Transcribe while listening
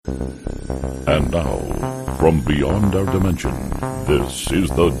now, from beyond our dimension, this is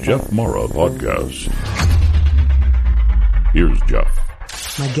the Jeff Mara Podcast. Here's Jeff.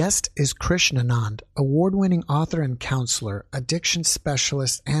 My guest is Krish Anand, award-winning author and counselor, addiction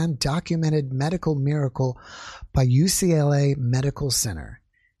specialist, and documented medical miracle by UCLA Medical Center.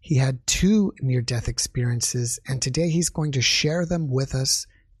 He had 2 near-death experiences, and today he's going to share them with us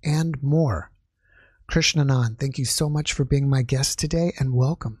and more. Krish Anand, thank you so much for being my guest today, and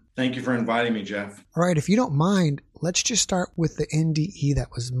welcome. Thank you for inviting me, Jeff. All right, if you don't mind, let's just start with the NDE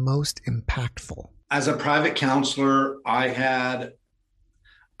that was most impactful. As a private counselor, I had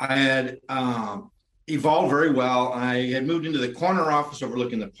evolved very well. I had moved into the corner office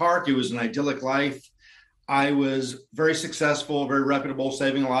overlooking the park. It was an idyllic life. I was very successful, very reputable,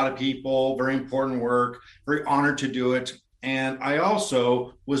 saving a lot of people, very important work, very honored to do it. And I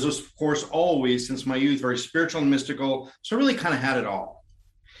also was, of course, always, since my youth, very spiritual and mystical. So I really kind of had it all.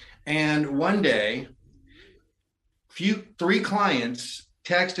 And one day, 3 clients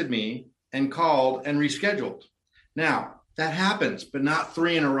texted me and called and rescheduled. Now, that happens, but not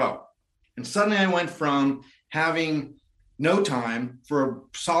 3 in a row. And suddenly I went from having no time for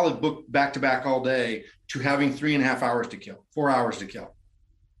a solid book back-to-back all day to having 3.5 hours to kill, 4 hours to kill.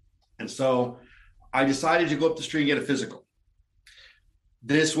 And so I decided to go up the street and get a physical.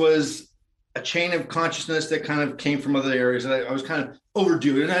 This was a chain of consciousness that kind of came from other areas. I was kind of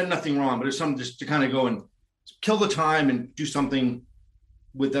overdue. It had nothing wrong, but it was something just to kind of go and kill the time and do something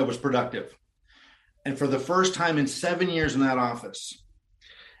that was productive. And for the first time in 7 years in that office,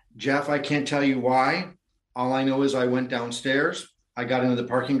 Jeff, I can't tell you why. All I know is I went downstairs. I got into the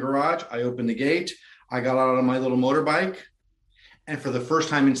parking garage. I opened the gate. I got out on my little motorbike. And for the first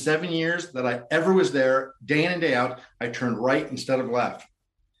time in 7 years that I ever was there, day in and day out, I turned right instead of left.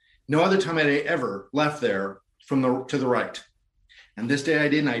 No other time had I ever left there to the right. And this day I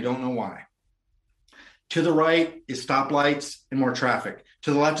did, and I don't know why. To the right is stoplights and more traffic.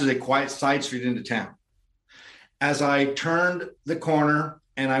 To the left is a quiet side street into town. As I turned the corner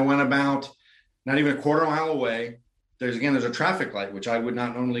and I went about not even a quarter mile away, there's a traffic light, which I would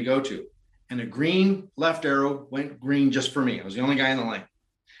not normally go to. And a green left arrow went green just for me. I was the only guy in the lane.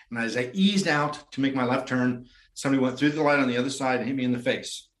 And as I eased out to make my left turn, somebody went through the light on the other side and hit me in the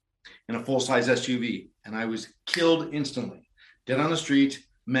face in a full-size SUV. And I was killed instantly, dead on the street,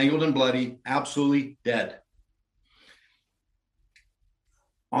 mangled and bloody, absolutely dead.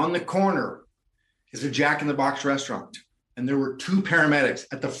 On the corner is a Jack in the Box restaurant. And there were 2 paramedics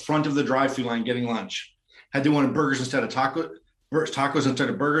at the front of the drive-thru line getting lunch. Had they wanted burgers instead of tacos instead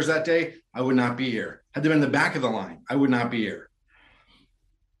of burgers that day, I would not be here. Had they been in the back of the line, I would not be here.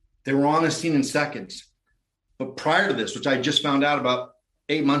 They were on the scene in seconds. But prior to this, which I just found out about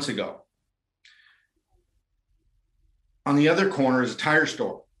 8 months ago, on the other corner is a tire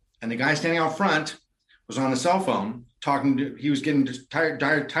store. And the guy standing out front was on a cell phone he was getting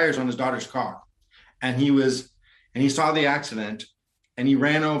tires on his daughter's car. And he saw the accident and he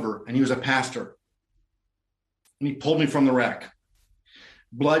ran over, and he was a pastor. And he pulled me from the wreck.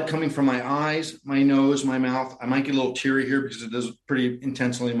 Blood coming from my eyes, my nose, my mouth. I might get a little teary here because it is pretty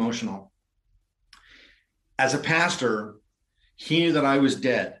intensely emotional. As a pastor, he knew that I was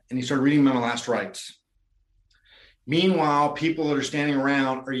dead, and he started reading my last rites. Meanwhile, people that are standing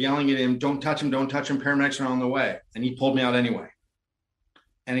around are yelling at him, don't touch him, paramedics are on the way. And he pulled me out anyway.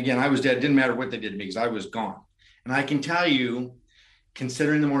 And again, I was dead. It didn't matter what they did to me because I was gone. And I can tell you,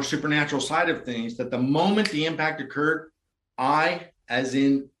 considering the more supernatural side of things, that the moment the impact occurred, I, as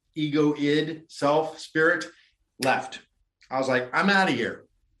in ego, id, self, spirit, left. I was like, I'm out of here.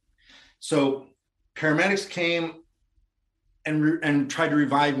 So paramedics came and tried to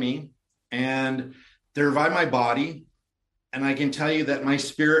revive me, and they revived my body. And I can tell you that my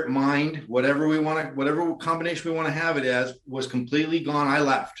spirit, mind, whatever combination we want to have it as, was completely gone. I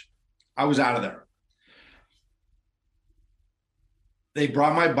left. I was out of there. They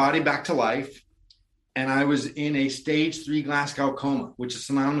brought my body back to life, and I was in a stage 3 Glasgow coma, which is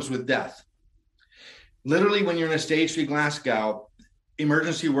synonymous with death. Literally, when you're in a stage 3 Glasgow,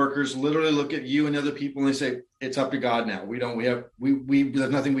 emergency workers literally look at you and other people and they say, it's up to God now.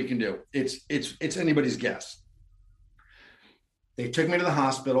 There's nothing we can do. It's anybody's guess. They took me to the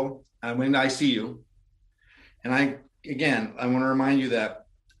hospital. I went into ICU. And I want to remind you that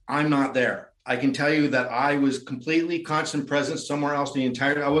I'm not there. I can tell you that I was completely constant present somewhere else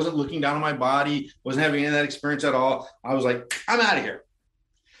I wasn't looking down on my body, wasn't having any of that experience at all. I was like, I'm out of here.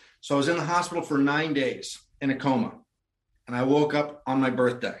 So I was in the hospital for 9 days in a coma. And I woke up on my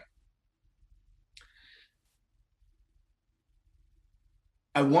birthday.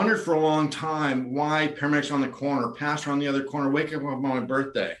 I wondered for a long time why paramedics on the corner, pastor on the other corner, wake up on my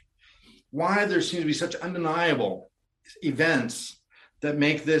birthday. why there seems to be such undeniable events that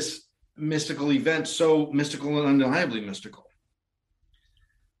make this mystical event so mystical and undeniably mystical.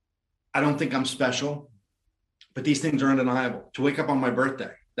 I don't think I'm special, but these things are undeniable. To wake up on my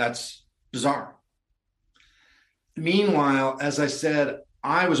birthday, that's bizarre. Meanwhile, as I said,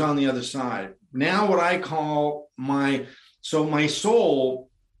 I was on the other side. Now what I call my soul,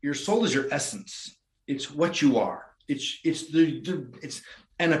 your soul is your essence. It's what you are. It's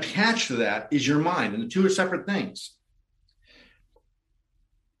and attached to that is your mind, and the two are separate things.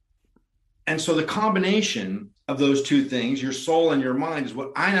 And so the combination of those two things, your soul and your mind, is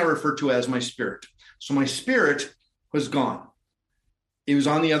what I now refer to as my spirit. So my spirit was gone. It was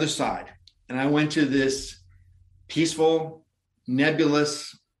on the other side. And I went to this peaceful,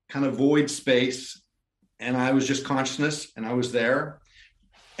 nebulous kind of void space. And I was just consciousness, and I was there.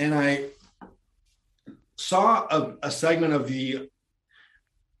 And I saw a segment of you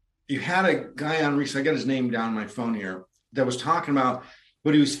had a guy on recently, I got his name down on my phone here, that was talking about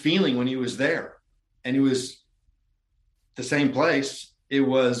what he was feeling when he was there. And it was the same place. It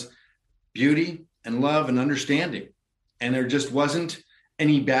was beauty and love and understanding. And there just wasn't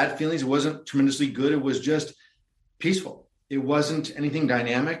any bad feelings. It wasn't tremendously good. It was just peaceful. It wasn't anything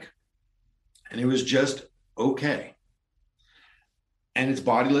dynamic. And it was just okay. And it's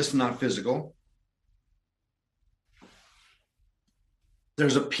bodiless and not physical.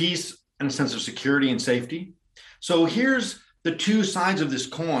 There's a peace and a sense of security and safety. So here's the two sides of this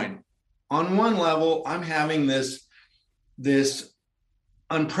coin. On one level, I'm having this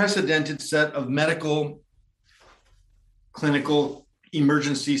unprecedented set of medical, clinical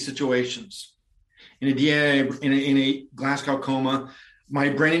emergency situations. In a Glasgow coma, my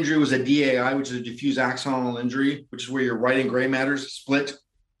brain injury was a DAI, which is a diffuse axonal injury, which is where your right and gray matters split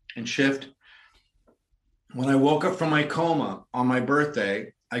and shift. When I woke up from my coma on my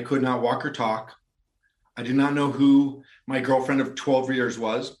birthday, I could not walk or talk. I did not know who my girlfriend of 12 years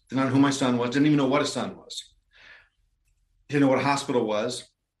was, did not know who my son was, didn't even know what a son was, didn't know what a hospital was.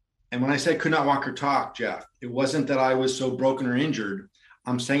 And when I say could not walk or talk, Jeff, it wasn't that I was so broken or injured.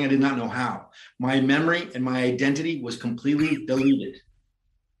 I'm saying I did not know how. My memory and my identity was completely deleted.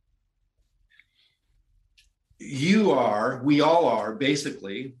 We all are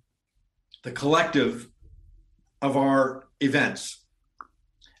basically the collective of our events.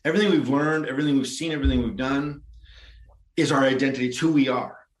 Everything we've learned, everything we've seen, everything we've done is our identity. It's who we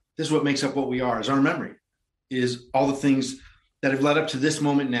are. This is what makes up what we are, is our memory, is all the things that have led up to this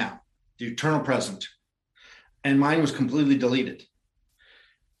moment now, the eternal present. And mine was completely deleted.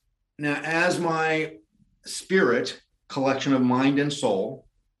 Now, as my spirit, collection of mind and soul,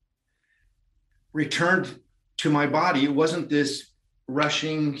 returned to my body, it wasn't this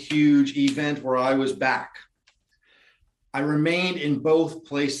rushing, huge event where I was back. I remained in both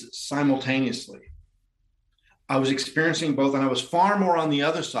places simultaneously. I was experiencing both, and I was far more on the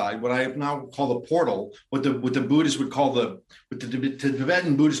other side, what I now call the portal, what the Buddhists would call what the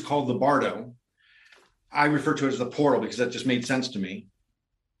Tibetan Buddhists call the bardo. I refer to it as the portal because that just made sense to me.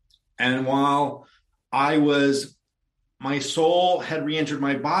 And while my soul had re-entered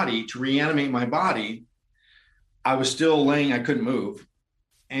my body to reanimate my body, I was still laying, I couldn't move.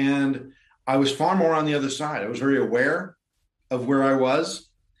 And I was far more on the other side. I was very aware of where I was.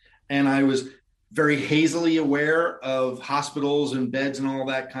 And I was very hazily aware of hospitals and beds and all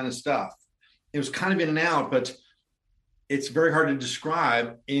that kind of stuff. It was kind of in and out, but it's very hard to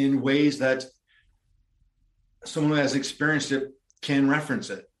describe in ways that someone who has experienced it can reference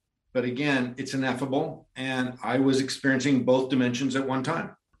it. But again, it's ineffable. And I was experiencing both dimensions at one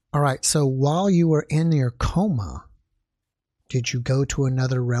time. All right. So while you were in your coma, did you go to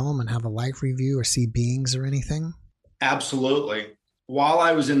another realm and have a life review or see beings or anything? Absolutely. While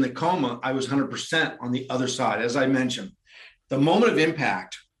I was in the coma, I was 100% on the other side. As I mentioned, the moment of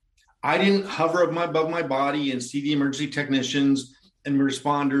impact, I didn't hover above my body and see the emergency technicians and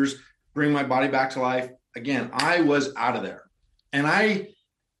responders bring my body back to life. Again, I was out of there. And I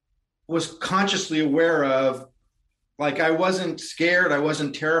was consciously aware of, like, I wasn't scared. I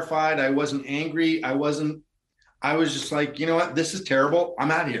wasn't terrified. I wasn't angry. I was just like, you know what? This is terrible.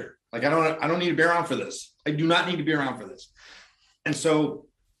 I'm out of here. Like, I don't need to be around for this. I do not need to be around for this. And so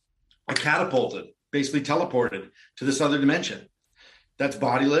I catapulted, basically teleported to this other dimension that's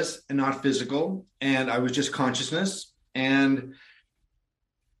bodiless and not physical. And I was just consciousness. And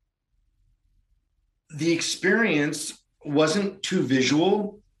the experience wasn't too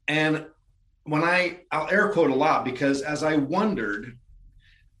visual. And when I'll air quote a lot, because as I wondered,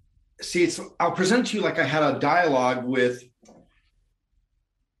 I'll present to you like I had a dialogue with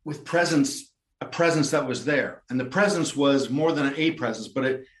presence, a presence that was there. And the presence was more than a presence,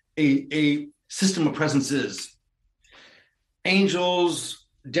 but a system of presences. Angels,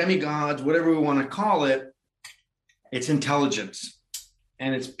 demigods, whatever we want to call it, it's intelligence,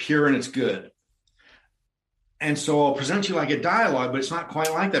 and it's pure and it's good. And so I'll present you like a dialogue, but it's not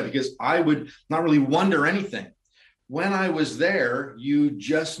quite like that, because I would not really wonder anything. When I was there, you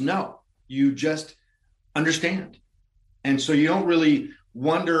just know, you just understand. And so you don't really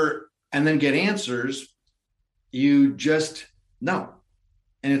wonder and then get answers. You just know.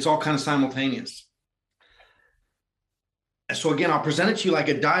 And it's all kind of simultaneous. So again, I'll present it to you like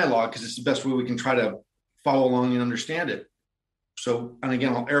a dialogue, because it's the best way we can try to follow along and understand it. So, and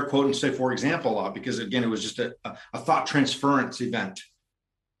again, I'll air quote and say, for example, a lot, because again, it was just a thought transference event.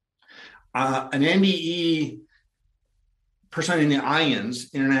 An NDE person in the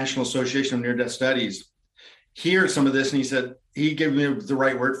IANS, International Association of Near-Death Studies, heard some of this, and he said, he gave me the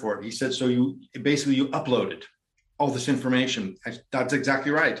right word for it. He said, so you uploaded all this information. That's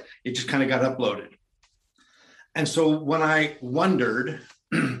exactly right. It just kind of got uploaded. And so when I wondered,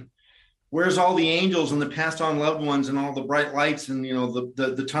 where's all the angels and the passed on loved ones and all the bright lights and,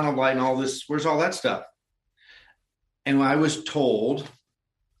 the tunnel light and all this, where's all that stuff? And I was told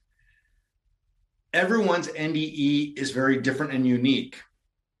everyone's NDE is very different and unique.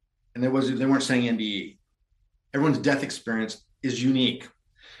 And they weren't saying NDE. Everyone's death experience is unique,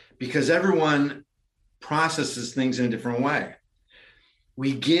 because everyone processes things in a different way.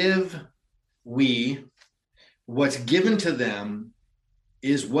 What's given to them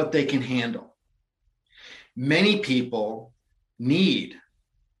is what they can handle. Many people need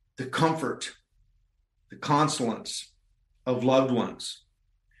the comfort, the consolence of loved ones,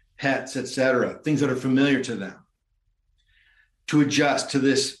 pets, etc., things that are familiar to them, to adjust to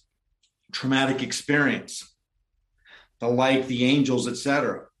this traumatic experience, the angels,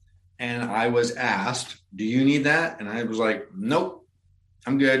 etc. And I was asked, do you need that? And I was like, nope,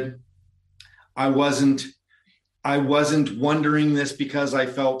 I'm good. I wasn't wondering this because I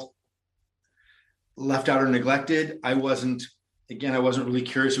felt left out or neglected. I wasn't really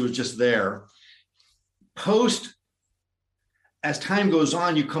curious. It was just there. As time goes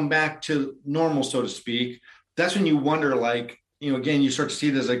on, you come back to normal, so to speak. That's when you wonder, again, you start to see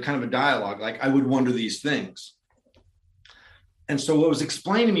it as a kind of a dialogue. Like, I would wonder these things. And so what was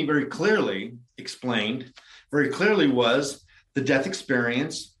explained to me very clearly was the death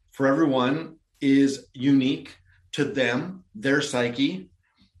experience for everyone is unique to them, their psyche.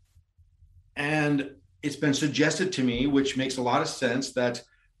 And it's been suggested to me, which makes a lot of sense, that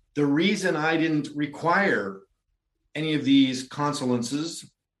the reason I didn't require any of these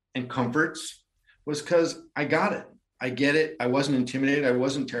consolences and comforts was because I got it. I get it. I wasn't intimidated. I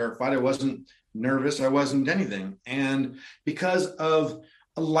wasn't terrified. I wasn't nervous. I wasn't anything. And because of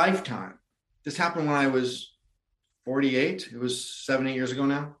a lifetime, this happened when I was 48. It was 7-8 years ago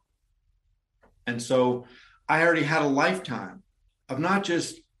now. And so I already had a lifetime of not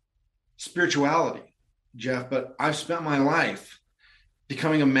just spirituality, Jeff, but I've spent my life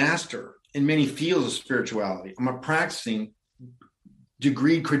becoming a master in many fields of spirituality. I'm a practicing,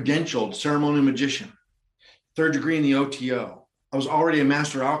 degree credentialed ceremonial magician, 3rd degree in the OTO. I was already a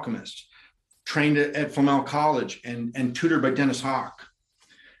master alchemist, trained at Flamel College and tutored by Dennis Hawk.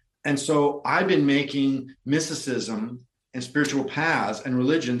 And so I've been making mysticism and spiritual paths and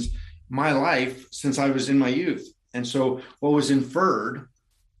religions my life since I was in my youth. And so what was inferred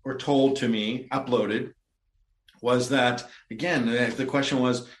or told to me, uploaded, was that, again, the question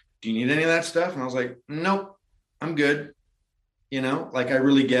was, do you need any of that stuff? And I was like, nope, I'm good. I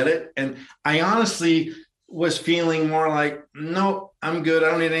really get it. And I honestly was feeling more like, nope, I'm good.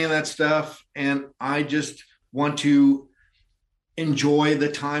 I don't need any of that stuff. And I just want to enjoy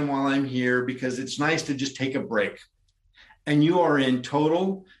the time while I'm here, because it's nice to just take a break. And you are in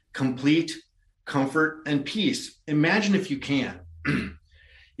total, complete comfort and peace. Imagine if you can.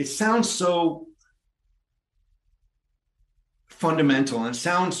 It sounds so fundamental, and it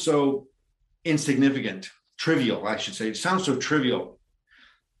sounds so insignificant, trivial, I should say. It sounds so trivial.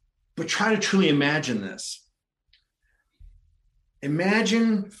 But try to truly imagine this.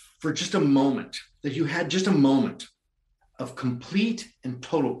 Imagine for just a moment that you had just a moment of complete and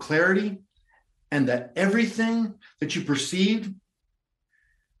total clarity, and that everything that you perceived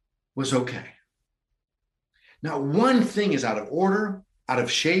was okay. Not one thing is out of order, out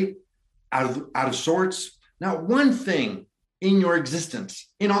of shape, out of sorts. Not one thing in your existence,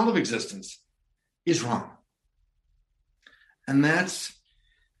 in all of existence, is wrong. And that's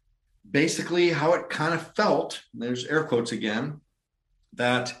basically how it kind of felt. There's air quotes again,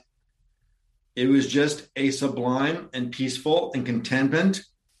 that it was just a sublime and peaceful and contentment.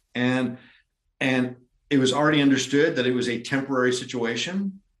 And it was already understood that it was a temporary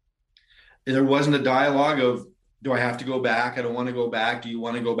situation. There wasn't a dialogue of, do I have to go back? I don't want to go back. Do you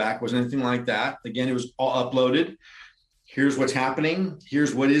want to go back? Wasn't anything like that. Again, it was all uploaded. Here's what's happening.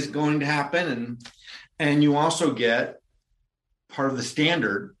 Here's what is going to happen. And you also get part of the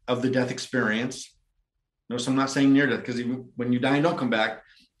standard of the death experience. Notice I'm not saying near death, because even when you die and don't come back,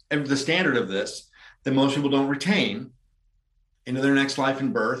 the standard of this that most people don't retain into their next life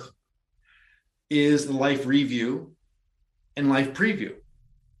and birth is the life review and life preview.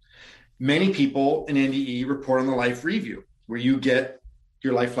 Many people in NDE report on the life review, where you get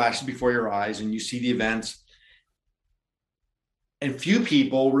your life flashes before your eyes and you see the events. And few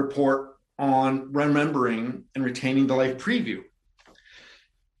people report on remembering and retaining the life preview.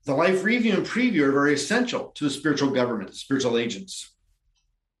 The life review and preview are very essential to the spiritual government, the spiritual agents,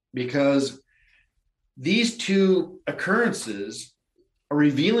 because these two occurrences are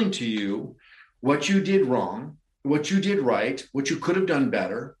revealing to you what you did wrong, what you did right, what you could have done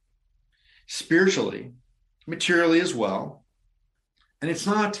better, spiritually, materially as well. And it's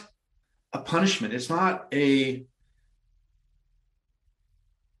not a punishment. It's not a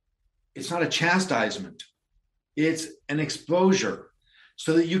chastisement. It's an exposure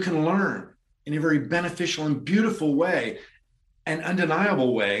so that you can learn in a very beneficial and beautiful way and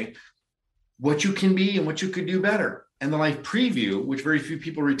undeniable way what you can be and what you could do better. And the life preview, which very few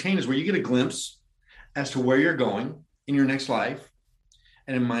people retain, is where you get a glimpse as to where you're going in your next life.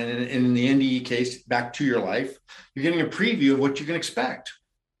 And in the NDE case, back to your life, you're getting a preview of what you can expect.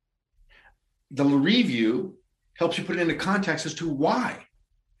 The review helps you put it into context as to why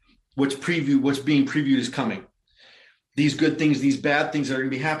what's being previewed is coming. These good things, these bad things that are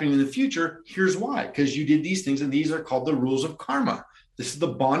going to be happening in the future, here's why. Because you did these things, and these are called the rules of karma. This is the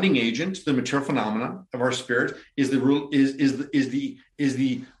bonding agent, the material phenomena of our spirit, is the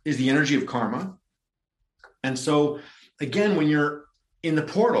energy of karma. And so, again, when you're in the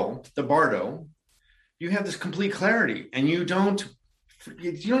portal, the bardo, you have this complete clarity, and you don't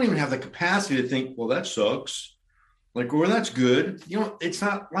even have the capacity to think, well, that sucks. Like, well, that's good. It's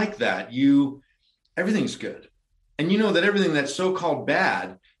not like that. Everything's good. And you know that everything that's so-called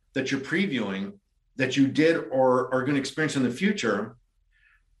bad that you're previewing, that you did or are going to experience in the future,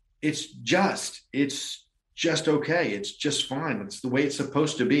 it's just okay. It's just fine. It's the way it's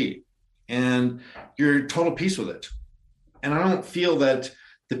supposed to be. And you're at total peace with it. And I don't feel that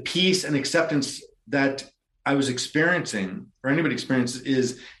the peace and acceptance that I was experiencing, or anybody experiences,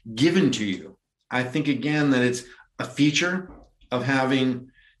 is given to you. I think, again, that it's a feature of having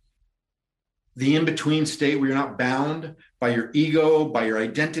the in-between state where you're not bound by your ego, by your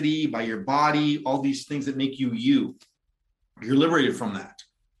identity, by your body, all these things that make you you. You're liberated from that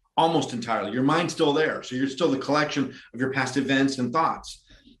almost entirely. Your mind's still there. So you're still the collection of your past events and thoughts,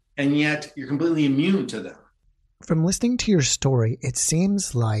 and yet you're completely immune to them. From listening to your story, it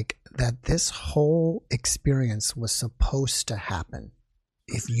seems like that this whole experience was supposed to happen.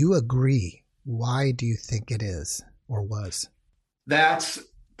 If you agree, why do you think it is or was? That's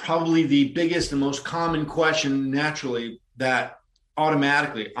probably the biggest and most common question, naturally, that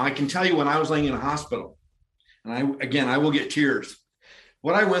automatically. I can tell you, when I was laying in a hospital, and I will get tears.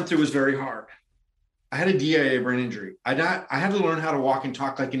 What I went through was very hard. I had a DIA brain injury. I had to learn how to walk and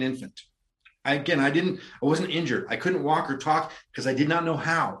talk like an infant. I wasn't injured. I couldn't walk or talk because I did not know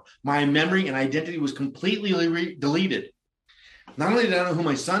how. My memory and identity was completely deleted. Not only did I not know who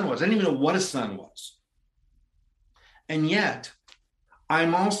my son was, I didn't even know what a son was. And yet,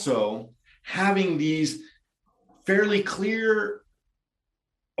 I'm also having these fairly clear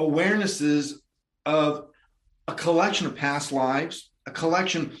awarenesses of a collection of past lives,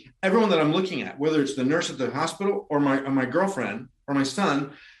 everyone that I'm looking at, whether it's the nurse at the hospital or my girlfriend or my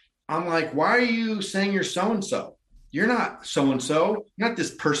son. I'm like, why are you saying you're so-and-so? You're not so-and-so. You're not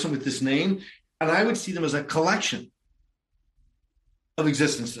this person with this name. And I would see them as a collection of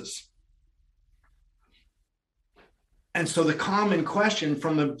existences. And so the common question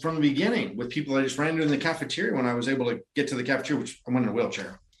from the beginning with people I just ran into in the cafeteria, when I was able to get to the cafeteria, which I went in a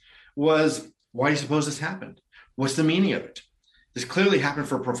wheelchair, was, why do you suppose this happened? What's the meaning of it? This clearly happened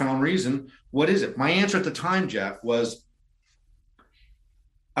for a profound reason. What is it? My answer at the time, Jeff, was,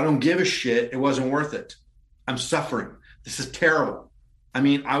 I don't give a shit. It wasn't worth it. I'm suffering. This is terrible. I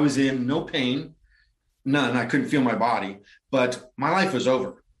mean, I was in no pain, none. I couldn't feel my body, but my life was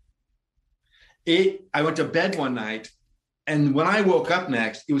over. I went to bed one night, and when I woke up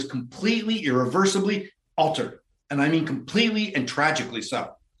next, it was completely, irreversibly altered. And I mean completely and tragically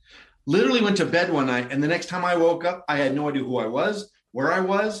so. Literally went to bed one night, and the next time I woke up, I had no idea who I was, where I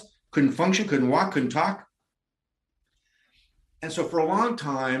was, couldn't function, couldn't walk, couldn't talk. And so for a long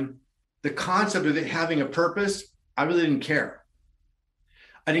time, the concept of it having a purpose, I really didn't care.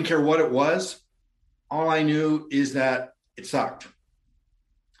 I didn't care what it was. All I knew is that it sucked.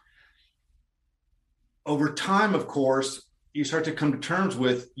 Over time, of course, you start to come to terms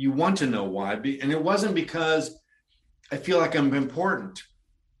with, you want to know why. And it wasn't because I feel like I'm important.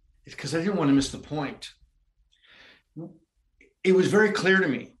 It's because I didn't want to miss the point. It was very clear to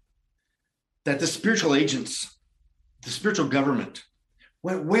me that the spiritual agents, the spiritual government,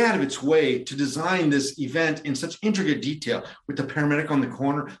 went way out of its way to design this event in such intricate detail, with the paramedic on the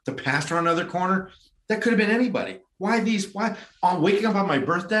corner, the pastor on the other corner. That could have been anybody. Why on waking up on my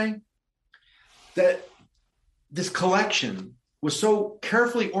birthday, that this collection was so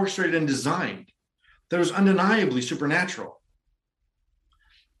carefully orchestrated and designed that it was undeniably supernatural.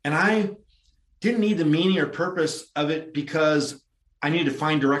 And I didn't need the meaning or purpose of it because I needed to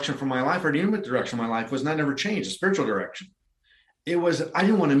find direction for my life. I knew what the direction of my life was, and that never changed, the spiritual direction. It was, I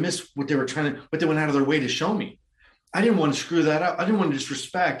didn't want to miss what they went out of their way to show me. I didn't want to screw that up. I didn't want to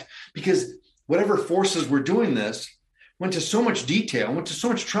disrespect, because whatever forces were doing this went to so much detail, went to so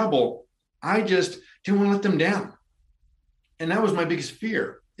much trouble. I just didn't want to let them down. And that was my biggest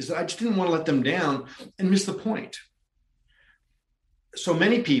fear, is that I just didn't want to let them down and miss the point. So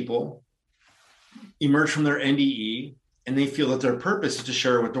many people emerge from their NDE and they feel that their purpose is to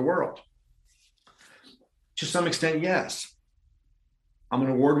share it with the world. To some extent, yes. I'm an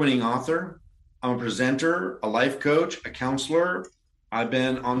award-winning author. I'm a presenter, a life coach, a counselor. I've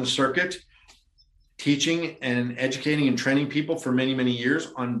been on the circuit teaching and educating and training people for many, many years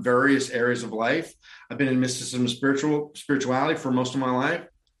on various areas of life. I've been in mysticism and spirituality for most of my life.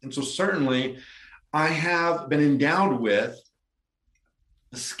 And so certainly I have been endowed with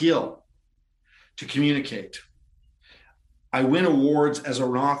the skill to communicate. I win awards as an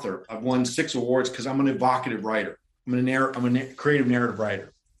author. I've won 6 awards because I'm an evocative writer. I'm a creative narrative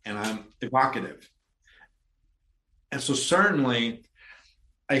writer, and I'm evocative. And so certainly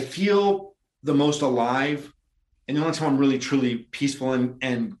I feel the most alive, and the only time I'm really truly peaceful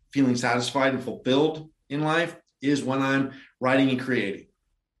and feeling satisfied and fulfilled in life is when I'm writing and creating,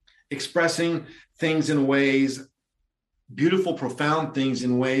 expressing things in ways, beautiful, profound things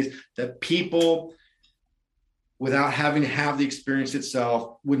in ways that people, without having to have the experience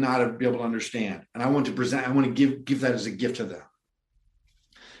itself, would not be able to understand. And I want to give that as a gift to them.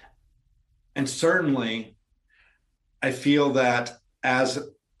 And certainly, I feel that as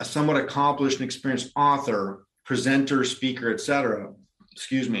a somewhat accomplished and experienced author, presenter, speaker, etc.,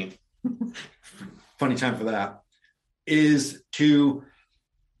 funny time for that, is to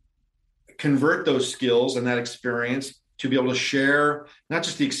convert those skills and that experience to be able to share not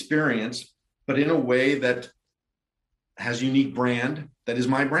just the experience, but in a way that has a unique brand that is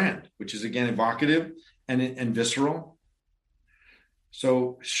my brand, which is, again, evocative and visceral.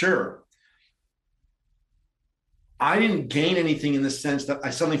 So sure, I didn't gain anything in the sense that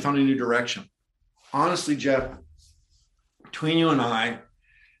I suddenly found a new direction. Honestly, Jeff, between you and I,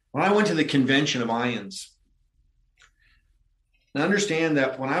 when I went to the convention of IONS, now understand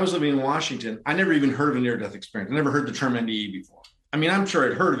that when I was living in Washington, I never even heard of a near-death experience. I never heard the term NDE before. I mean, I'm sure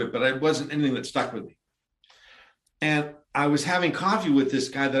I'd heard of it, but it wasn't anything that stuck with me. And I was having coffee with this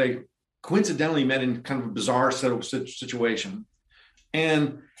guy that I coincidentally met in kind of a bizarre situation.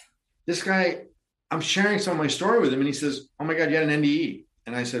 And this guy, I'm sharing some of my story with him, and he says, "Oh my God, you had an NDE."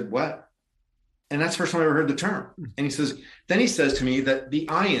 And I said, "What?" And that's the first time I ever heard the term. And then he says to me that the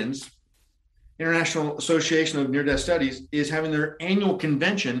IONS, International Association of Near-Death Studies, is having their annual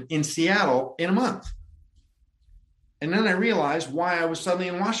convention in Seattle in a month. And then I realized why I was suddenly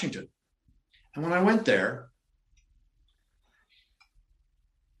in Washington. And when I went there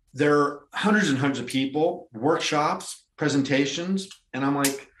are hundreds and hundreds of people, workshops, presentations, and I'm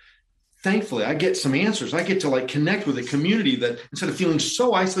like, thankfully, I get some answers. I get to connect with a community that, instead of feeling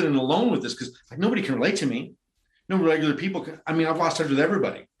so isolated and alone with this, because nobody can relate to me, no regular people can. I mean, I've lost touch with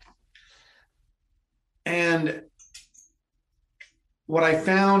everybody. And what I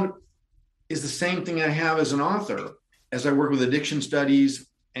found is the same thing I have as an author, as I work with addiction studies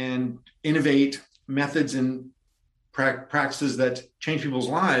and innovate methods and practices that change people's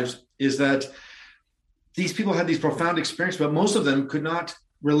lives, is that these people had these profound experiences, but most of them could not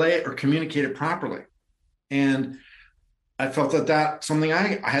relay or communicate it properly. And I felt that that's something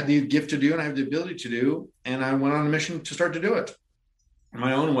I had the gift to do, and I have the ability to do. And I went on a mission to start to do it in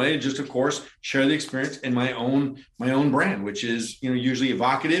my own way, just, of course, share the experience in my own brand, which is, usually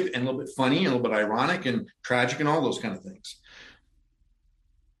evocative and a little bit funny and a little bit ironic and tragic and all those kind of things.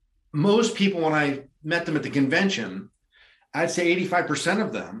 Most people, when I met them at the convention, I'd say 85%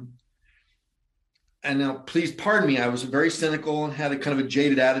 of them, and now please pardon me, I was very cynical and had a kind of a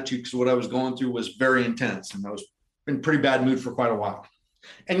jaded attitude because what I was going through was very intense, and I was in a pretty bad mood for quite a while.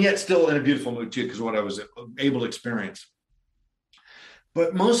 and yet still in a beautiful mood too, because of what I was able to experience.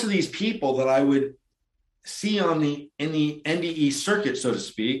 But most of these people that I would see in the NDE circuit, so to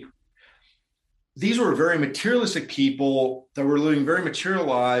speak, these were very materialistic people that were living very material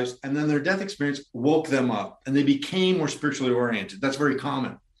lives, and then their death experience woke them up and they became more spiritually oriented. That's very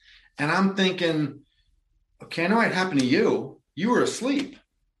common. And I'm thinking, okay, I know it happened to you. You were asleep.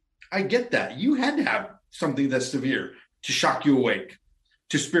 I get that. You had to have something that's severe to shock you awake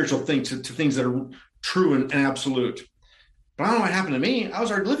to spiritual things, to things that are true and absolute. But I don't know what happened to me. I was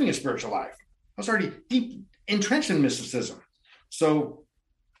already living a spiritual life. I was already deep entrenched in mysticism. So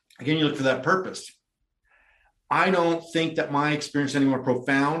again, you look for that purpose. I don't think that my experience is any more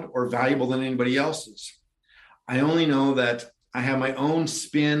profound or valuable than anybody else's. I only know that I have my own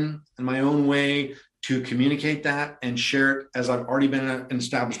spin and my own way to communicate that and share it, as I've already been an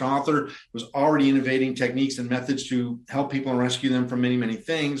established author, was already innovating techniques and methods to help people and rescue them from many, many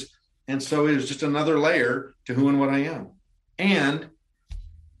things. And so it is just another layer to who and what I am. And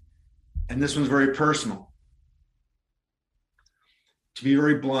this one's very personal. To be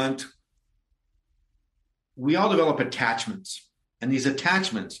very blunt, we all develop attachments, and these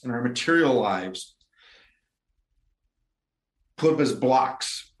attachments in our material lives put up as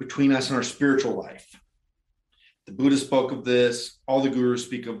blocks between us and our spiritual life. The Buddha spoke of this, all the gurus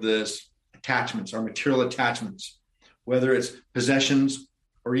speak of this, attachments, our material attachments, whether it's possessions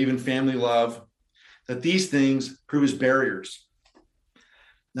or even family love, that these things prove as barriers.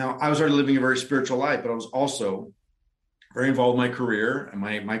 Now, I was already living a very spiritual life, but I was also very involved in my career and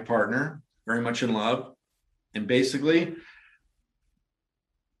my partner, very much in love. And basically,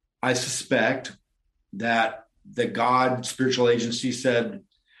 I suspect that the God spiritual agency said,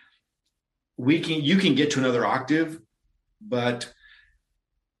 you can get to another octave, but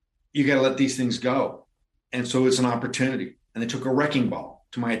you got to let these things go. And so it's an opportunity. And they took a wrecking ball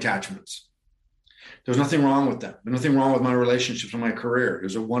to my attachments. There was nothing wrong with that. There was nothing wrong with my relationships and my career. It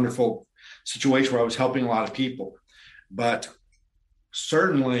was a wonderful situation where I was helping a lot of people. But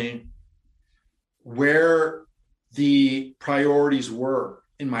certainly where the priorities were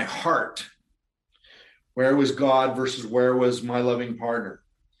in my heart, where was God versus where was my loving partner,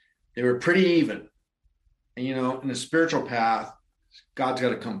 they were pretty even. And, in the spiritual path, God's got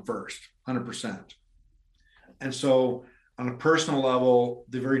to come first, 100%. And so on a personal level,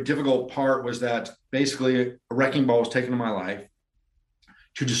 the very difficult part was that basically a wrecking ball was taken to my life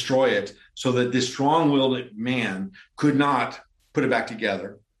to destroy it so that this strong-willed man could not put it back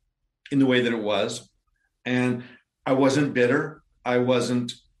together in the way that it was. And I wasn't bitter. I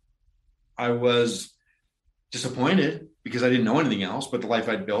was disappointed because I didn't know anything else but the life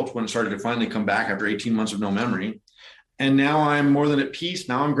I'd built when it started to finally come back after 18 months of no memory. And now I'm more than at peace.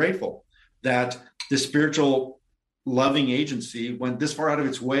 Now I'm grateful that the spiritual loving agency went this far out of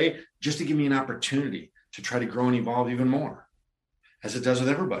its way just to give me an opportunity to try to grow and evolve even more, as it does with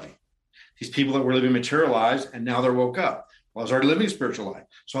everybody. These people that were living material lives, and now they're woke up. Well, I was already living a spiritual life.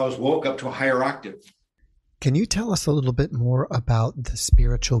 So I was woke up to a higher octave. Can you tell us a little bit more about the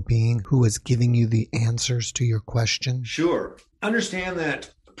spiritual being who is giving you the answers to your question? Sure. Understand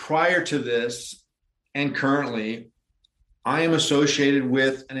that prior to this and currently, I am associated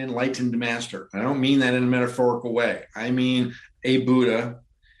with an enlightened master. I don't mean that in a metaphorical way. I mean a Buddha.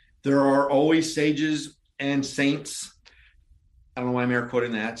 There are always sages and saints. I don't know why I'm air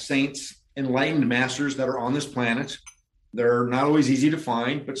quoting that. Saints, enlightened masters that are on this planet. They're not always easy to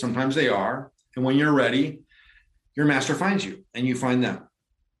find, but sometimes they are. And when you're ready, your master finds you and you find them.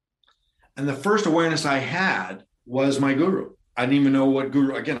 And the first awareness I had was my guru. I didn't even know what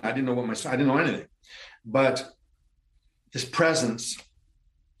guru, again, I didn't know anything. But this presence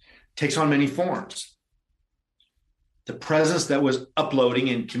takes on many forms. The presence that was uploading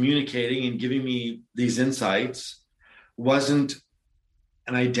and communicating and giving me these insights wasn't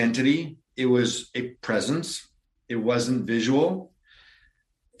an identity. It was a presence. It wasn't visual.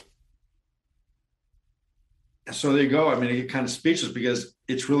 So there you go. I mean, I get kind of speechless because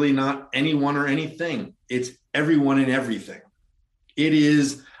it's really not anyone or anything. It's everyone and everything. It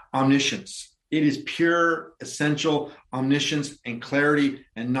is omniscience. It is pure, essential omniscience and clarity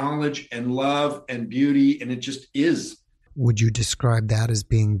and knowledge and love and beauty. And it just is. Would you describe that as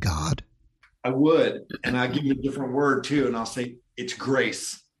being God? I would. And I'll give you a different word too. And I'll say it's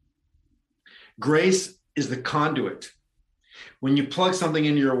grace. Grace is the conduit. When you plug something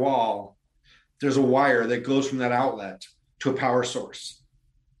into your wall, there's a wire that goes from that outlet to a power source.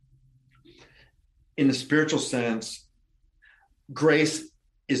 In the spiritual sense, grace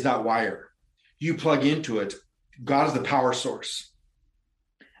is that wire. You plug into it. God is the power source.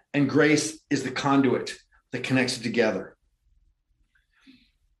 And grace is the conduit that connects it together.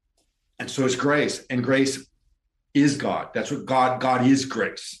 so it's grace, and grace is God. That's what God is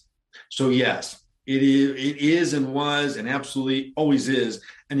grace. So yes, it is and was and absolutely always is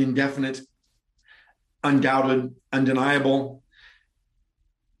an indefinite, undoubted, undeniable,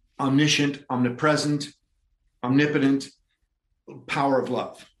 omniscient, omnipresent, omnipotent power of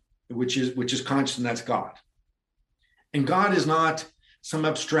love, which is conscious, and that's God. And God is not some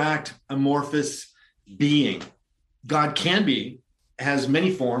abstract, amorphous being. God can be, has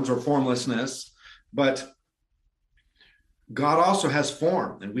many forms or formlessness, but God also has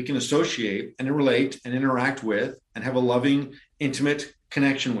form, and we can associate and relate and interact with and have a loving, intimate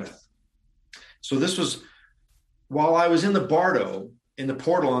connection with. So this was, while I was in the bardo, in the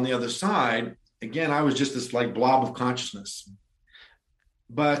portal on the other side, again, I was just this like blob of consciousness.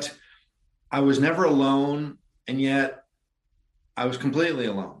 But I was never alone, and yet I was completely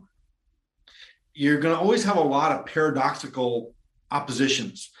alone. You're going to always have a lot of paradoxical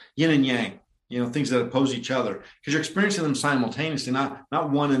oppositions, yin and yang, things that oppose each other, because you're experiencing them simultaneously,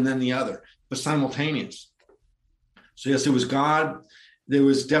 not one and then the other, but simultaneous. So yes, it was God. There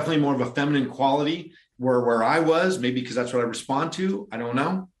was definitely more of a feminine quality where I was, maybe because that's what I respond to. I don't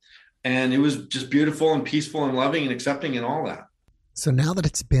know. And it was just beautiful and peaceful and loving and accepting and all that. So now that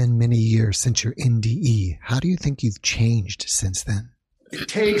it's been many years since your NDE, how do you think you've changed since then?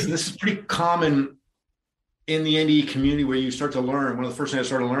 This is pretty common in the NDE community, where you start to learn. One of the first things I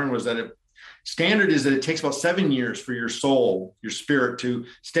started to learn was that standard is that it takes about 7 years for your soul, your spirit, to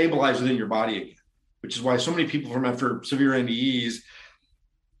stabilize within your body again, which is why so many people from after severe NDEs,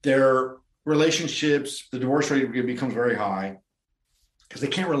 their relationships, the divorce rate becomes very high because they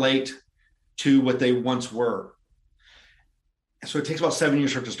can't relate to what they once were. So it takes about 7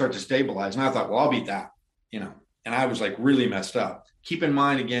 years for it to start to stabilize. And I thought, well, I'll beat that, and I was like really messed up. Keep in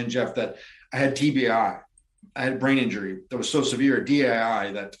mind again, Jeff, that I had TBI. I had brain injury that was so severe,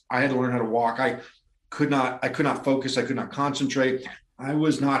 DAI, that I had to learn how to walk. I could not focus. I could not concentrate. I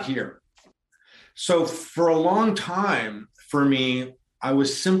was not here. So for a long time for me, I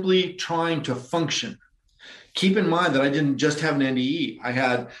was simply trying to function. Keep in mind that I didn't just have an NDE.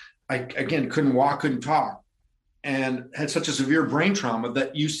 I again, couldn't walk, couldn't talk, and had such a severe brain trauma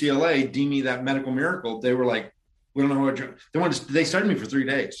that UCLA deemed me that medical miracle. They were like, we don't know what they studied me for 3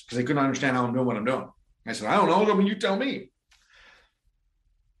 days because they couldn't understand how I'm doing what I'm doing. I said, I don't know. You tell me.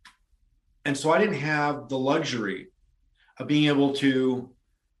 And so I didn't have the luxury of being able to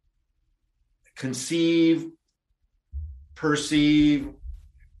conceive, perceive,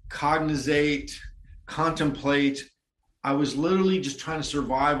 cognizate, contemplate. I was literally just trying to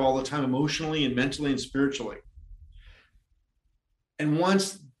survive all the time, emotionally and mentally and spiritually. And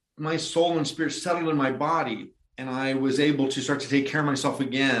once my soul and spirit settled in my body, and I was able to start to take care of myself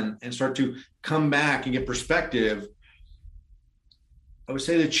again and start to come back and get perspective, I would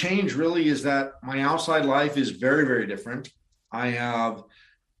say the change really is that my outside life is very, very different. I have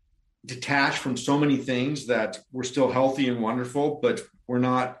detached from so many things that were still healthy and wonderful, but were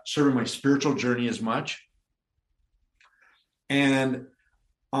not serving my spiritual journey as much. And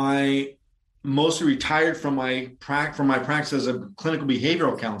I mostly retired from my practice as a clinical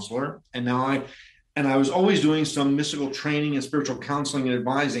behavioral counselor. And now I was always doing some mystical training and spiritual counseling and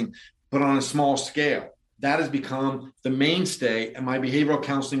advising, but on a small scale. That has become the mainstay, and my behavioral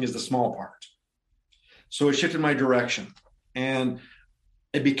counseling is the small part. So it shifted my direction, and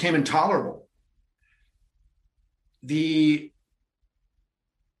it became intolerable. Anything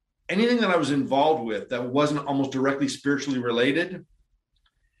that I was involved with that wasn't almost directly spiritually related,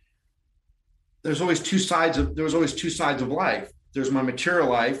 there was always two sides of life. There's my material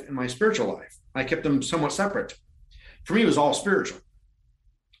life and my spiritual life. I kept them somewhat separate. For me, it was all spiritual,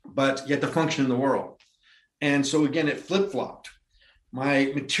 but yet to function in the world. And so again, it flip-flopped.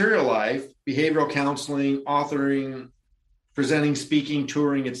 My material life, behavioral counseling, authoring, presenting, speaking,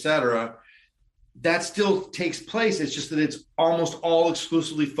 touring, etc., that still takes place. It's just that it's almost all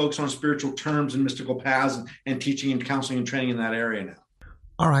exclusively focused on spiritual terms and mystical paths and teaching and counseling and training in that area now.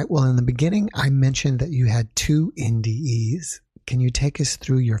 All right. Well, in the beginning, I mentioned that you had 2 NDEs. Can you take us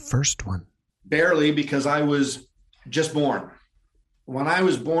through your first one? Barely, because I was just born. When I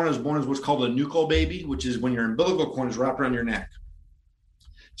was born as what's called a nuchal baby, which is when your umbilical cord is wrapped around your neck.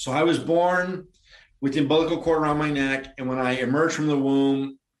 So I was born with the umbilical cord around my neck, and when I emerged from the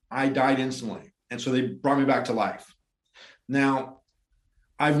womb, I died instantly. And so they brought me back to life. Now,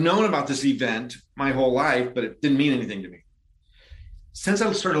 I've known about this event my whole life, but it didn't mean anything to me. Since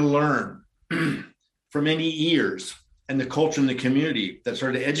I started to learn for many years, and the culture and the community that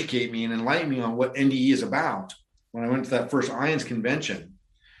started to educate me and enlighten me on what NDE is about, when I went to that first IONS convention,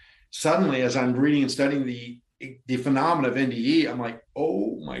 suddenly, as I'm reading and studying the the phenomena of NDE, I'm like,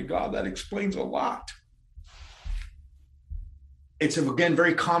 oh my God, that explains a lot. It's, again,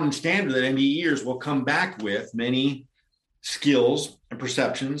 very common standard that NDEers will come back with many skills and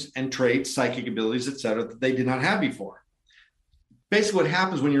perceptions and traits, psychic abilities, et cetera, that they did not have before. Basically, what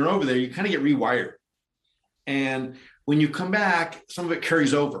happens when you're over there, you kind of get rewired. And when you come back, some of it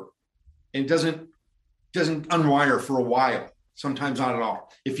carries over and doesn't unwire for a while, sometimes not at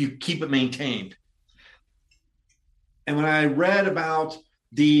all, if you keep it maintained. And when I read about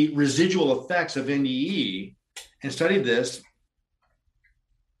the residual effects of NDE and studied this,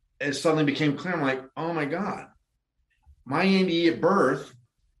 it suddenly became clear. I'm like, oh my God, my NDE at birth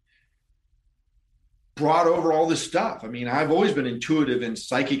brought over all this stuff. I mean, I've always been intuitive and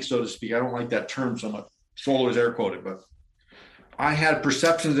psychic, so to speak. I don't like that term so much. Solar is air quoted, but I had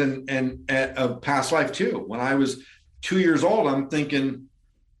perceptions and of past life too. When I was 2 years old, I'm thinking,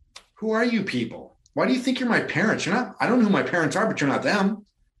 who are you people? Why do you think you're my parents? You're not. I don't know who my parents are, but you're not them.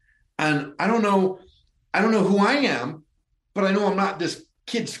 And I don't know who I am, but I know I'm not this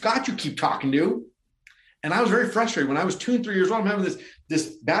kid Scott you keep talking to. And I was very frustrated when I was 2 and 3 years old. I'm having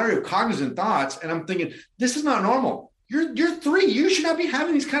this battery of cognizant thoughts, and I'm thinking, this is not normal. You're 3. You should not be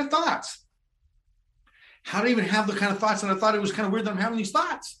having these kind of thoughts. How do I even have the kind of thoughts? And I thought it was kind of weird that I'm having these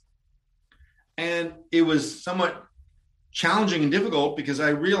thoughts. And it was somewhat challenging and difficult because I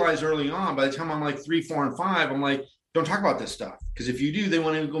realized early on, by the time I'm like 3, 4, and 5, I'm like, don't talk about this stuff. Because if you do, they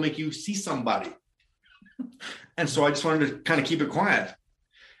want to go make you see somebody. And so I just wanted to kind of keep it quiet.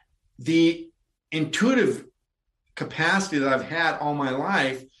 The intuitive capacity that I've had all my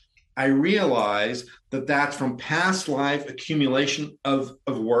life, I realize that that's from past life accumulation of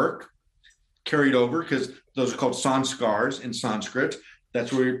work carried over, because those are called sanskars in Sanskrit.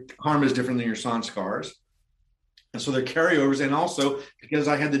 That's where karma is different than your sanskars. And so they're carryovers. And also because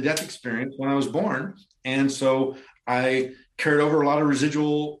I had the death experience when I was born. And so I carried over a lot of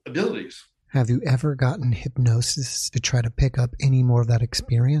residual abilities. Have you ever gotten hypnosis to try to pick up any more of that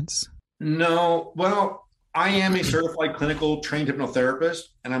experience? No. Well, I am a certified clinical trained hypnotherapist,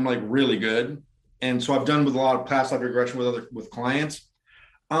 and I'm like really good. And so I've done with a lot of past life regression with clients.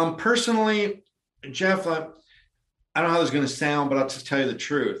 Personally, Jeff, I don't know how this is going to sound, but I'll just tell you the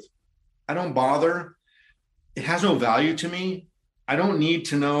truth. I don't bother. It has no value to me. I don't need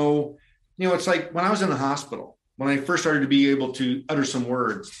to know. It's like when I was in the hospital, when I first started to be able to utter some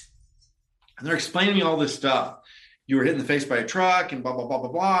words, and they're explaining me all this stuff. You were hit in the face by a truck and blah, blah, blah,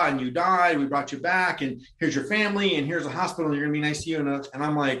 blah, blah, and you died. We brought you back, and here's your family, and here's a hospital, and you're going to be nice to you. And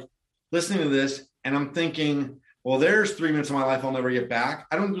I'm like listening to this, and I'm thinking, well, there's 3 minutes of my life I'll never get back.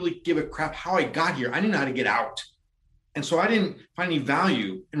 I don't really give a crap how I got here. I didn't know how to get out. And so I didn't find any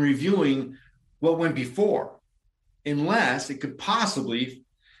value in reviewing what went before, unless it could possibly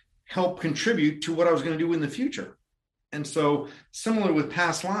help contribute to what I was going to do in the future. And so similar with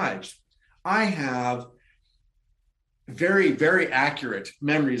past lives, I have very, very accurate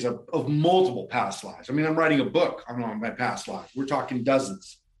memories of multiple past lives. I mean, I'm writing a book on my past life. We're talking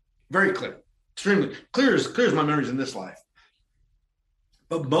dozens. Very clear. Extremely clear as my memories in this life.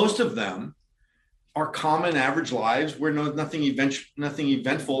 But most of them are common average lives where nothing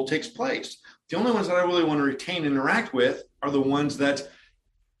eventful takes place. The only ones that I really want to retain and interact with are the ones that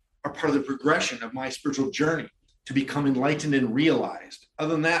are part of the progression of my spiritual journey to become enlightened and realized.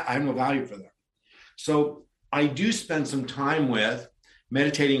 Other than that, I have no value for them. So I do spend some time with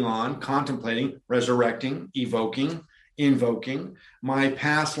meditating on, contemplating, resurrecting, evoking, invoking my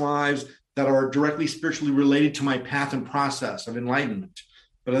past lives that are directly spiritually related to my path and process of enlightenment.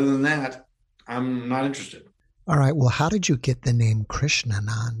 But other than that, I'm not interested. All right. Well, how did you get the name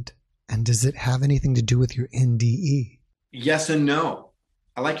Krishnanand? And does it have anything to do with your NDE? Yes and no.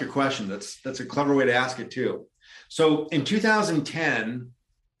 I like your question. That's a clever way to ask it too. So in 2010,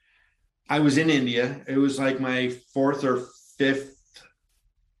 I was in India. It was like my 4th or 5th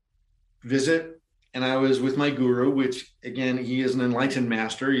visit. And I was with my guru, which again, he is an enlightened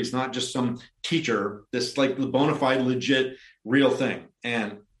master. He's not just some teacher. This like the bona fide, legit, real thing.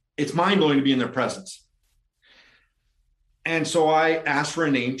 And it's mind blowing to be in their presence. And so I asked for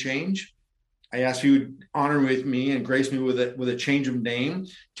a name change. I asked if he would honor with me and grace me with a change of name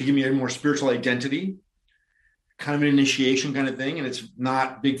to give me a more spiritual identity, kind of an initiation kind of thing. And it's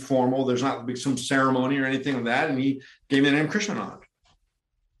not big formal. There's not some ceremony or anything like that. And he gave me the name Krishnanand.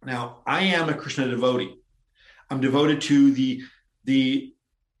 Now, I am a Krishna devotee. I'm devoted to the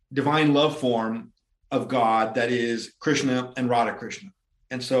divine love form of God that is Krishna and Radha Krishna.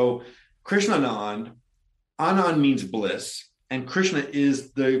 And so Krishnanand, Anand means bliss, and Krishna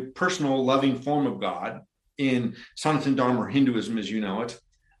is the personal loving form of God in Sanatana Dharma or Hinduism as you know it.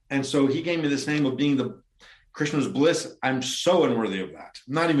 And so he gave me this name of being Krishna's bliss, I'm so unworthy of that.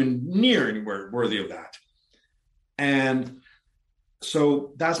 I'm not even near anywhere worthy of that. And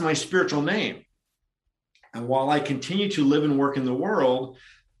so that's my spiritual name. And while I continue to live and work in the world,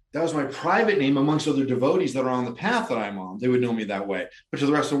 that was my private name amongst other devotees that are on the path that I'm on. They would know me that way. But to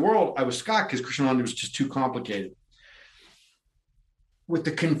the rest of the world, I was Scott because Krishnananda was just too complicated. With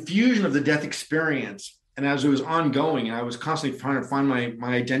the confusion of the death experience, and as it was ongoing, and I was constantly trying to find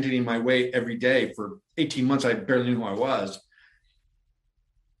my identity and my way every day for 18 months, I barely knew who I was.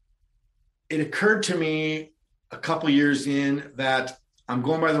 It occurred to me a couple years in that I'm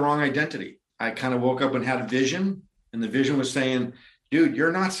going by the wrong identity. I kind of woke up and had a vision, and the vision was saying, dude,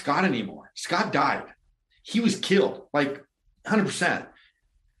 you're not Scott anymore. Scott died. He was killed, like 100%.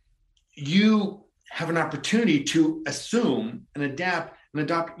 You have an opportunity to assume and adapt and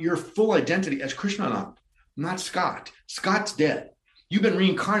adopt your full identity as Krishnananda, not Scott. Scott's dead. You've been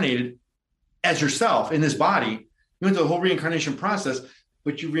reincarnated as yourself in this body. You went through the whole reincarnation process,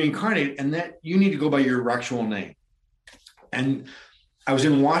 but you reincarnated, and that you need to go by your actual name. And I was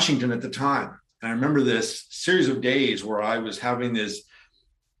in Washington at the time, and I remember this series of days where I was having these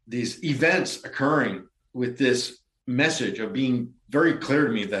events occurring with this message of being very clear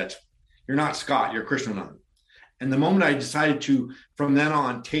to me that you're not Scott, you're Krishnananda. And the moment I decided to, from then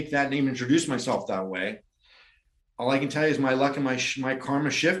on, take that name, introduce myself that way, all I can tell you is my luck and my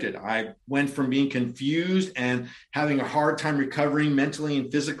karma shifted. I went from being confused and having a hard time recovering mentally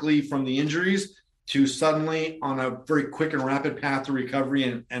and physically from the injuries to suddenly on a very quick and rapid path to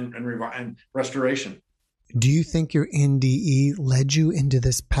recovery and restoration. Do you think your NDE led you into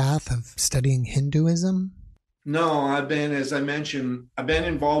this path of studying Hinduism? No, as I mentioned, I've been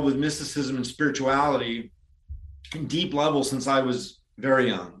involved with mysticism and spirituality in deep levels since I was very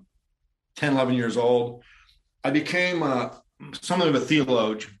young, 10, 11 years old. I became something of a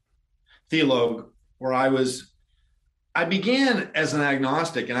theologue, where I began as an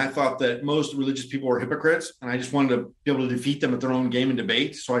agnostic, and I thought that most religious people were hypocrites, and I just wanted to be able to defeat them at their own game and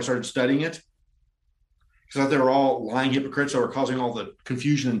debate. So I started studying it, because I thought they were all lying hypocrites that were causing all the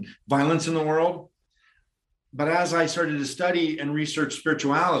confusion and violence in the world. But as I started to study and research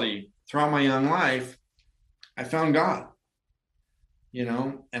spirituality throughout my young life, I found God,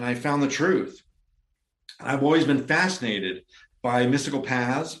 and I found the truth. I've always been fascinated by mystical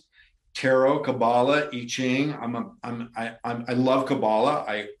paths, tarot, Kabbalah, I Ching. I love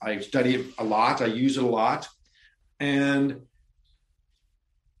Kabbalah. I study it a lot. I use it a lot. And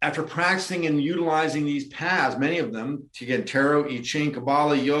after practicing and utilizing these paths, many of them, again, tarot, I Ching,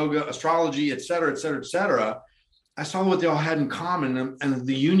 Kabbalah, yoga, astrology, et cetera, I saw what they all had in common and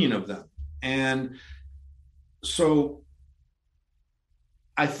the union of them. And so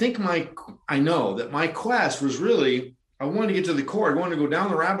I know that my quest was really, I wanted to get to the core. I wanted to go down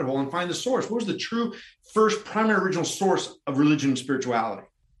the rabbit hole and find the source. What was the true first primary original source of religion and spirituality?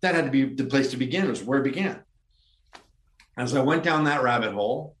 That had to be the place to begin. It was where it began. As I went down that rabbit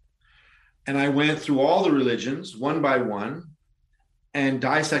hole and I went through all the religions one by one and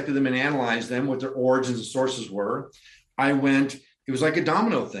dissected them and analyzed them, what their origins and sources were, it was like a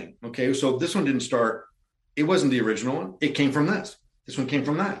domino thing. Okay, so this one didn't start, it wasn't the original one. It came from this. This one came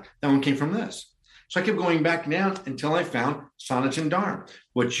from that. That one came from this. So I kept going back down until I found Sanatana Dharma,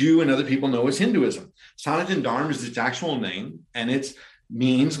 what you and other people know as Hinduism. Sanatana Dharma is its actual name, and it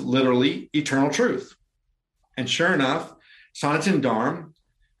means literally eternal truth. And sure enough, Sanatana Dharma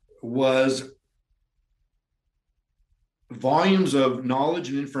was volumes of knowledge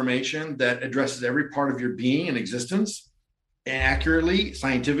and information that addresses every part of your being and existence accurately,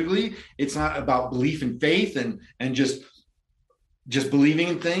 scientifically. It's not about belief and faith and just believing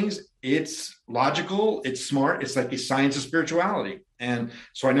in things. It's logical, it's smart, it's like a science of spirituality. And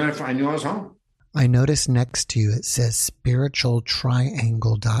so I knew I was home. I noticed next to you it says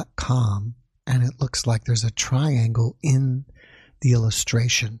spiritualtriangle.com, and it looks like there's a triangle in the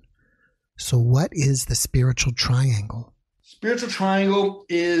illustration. So what is the spiritual triangle? Spiritual triangle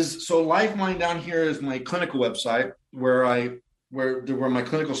is, so LifeMind down here is my clinical website where my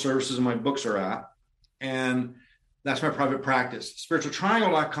clinical services and my books are at. And that's my private practice.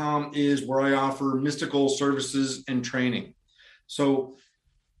 Spiritualtriangle.com is where I offer mystical services and training. So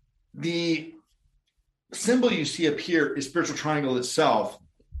the symbol you see up here is spiritual triangle itself.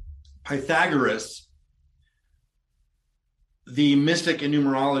 Pythagoras, the mystic and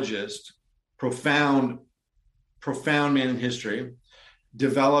numerologist, profound man in history,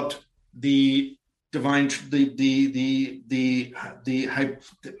 developed the divine,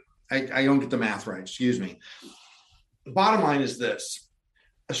 I don't get the math right, excuse me. The bottom line is this: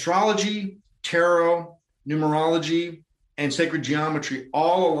 astrology, tarot, numerology, and sacred geometry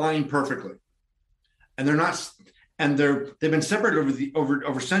all align perfectly. and they're not, and they've been separated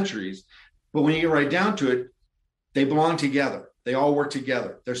over centuries. But when you get right down to it, they belong together. They all work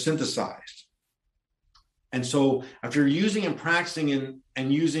together. They're synthesized. And so after using and practicing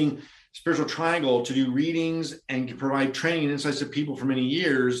and using Spiritual Triangle to do readings and provide training and insights to people for many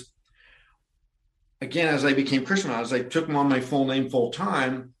years, again, as I became Christian, as I took on my full name full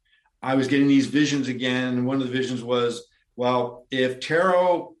time, I was getting these visions again. And one of the visions was, well, if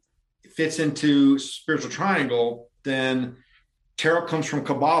tarot fits into Spiritual Triangle, then tarot comes from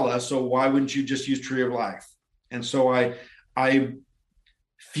Kabbalah. So why wouldn't you just use Tree of Life? And so I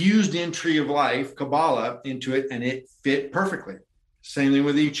fused in Tree of Life, Kabbalah, into it, and it fit perfectly. Same thing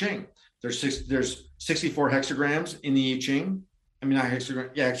with the I Ching. There's 64 hexagrams in the I Ching. I mean, not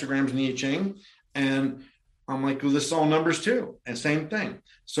hexagrams in the I Ching. And I'm like, well, this is all numbers too. And same thing.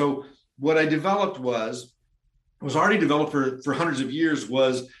 So what I developed was already developed for hundreds of years,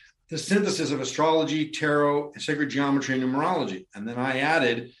 was the synthesis of astrology, tarot, sacred geometry, and numerology. And then I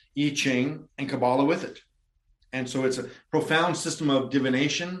added I Ching and Kabbalah with it. And so it's a profound system of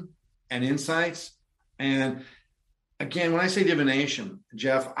divination and insights. And again, when I say divination,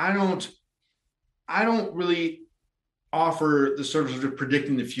 Jeff, I don't really offer the service of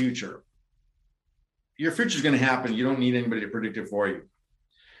predicting the future. Your future is going to happen. You don't need anybody to predict it for you.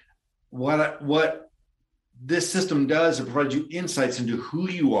 What this system does, it provides you insights into who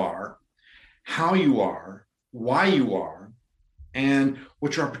you are, how you are, why you are, and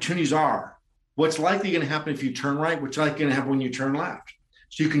what your opportunities are. What's likely going to happen if you turn right, what's likely going to happen when you turn left.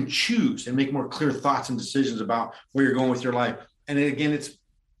 So you can choose and make more clear thoughts and decisions about where you're going with your life. And again, it's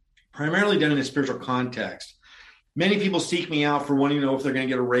primarily done in a spiritual context. Many people seek me out for wanting to know if they're going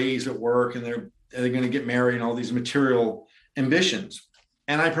to get a raise at work and they're going to get married and all these material ambitions.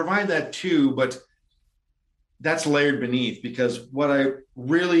 And I provide that too, but that's layered beneath, because what I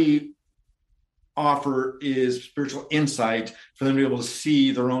really offer is spiritual insight for them to be able to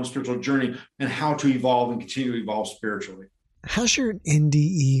see their own spiritual journey and how to evolve and continue to evolve spiritually. Has your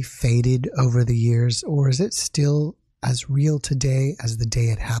NDE faded over the years, or is it still as real today as the day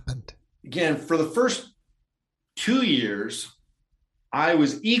it happened? Again, for the first 2 years, I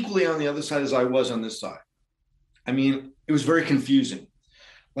was equally on the other side as I was on this side. I mean, it was very confusing,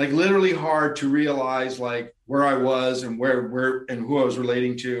 like literally hard to realize like where I was and where and who I was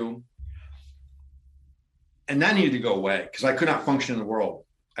relating to. And that needed to go away because I could not function in the world.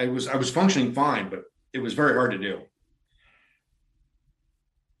 I was functioning fine, but it was very hard to do.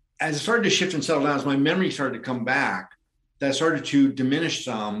 As it started to shift and settle down, as my memory started to come back, that started to diminish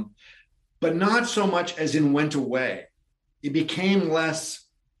some, but not so much as in went away. It became less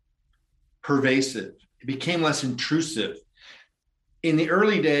pervasive. It became less intrusive. In the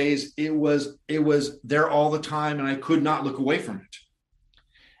early days, it was there all the time, and I could not look away from it.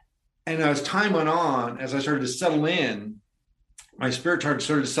 And as time went on, as I started to settle in, my spirit started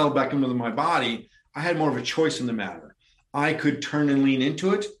to settle back into my body, I had more of a choice in the matter. I could turn and lean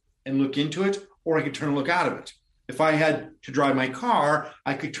into it and look into it, or I could turn and look out of it. If I had to drive my car,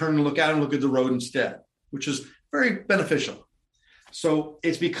 I could turn and look out and look at the road instead, which is very beneficial. So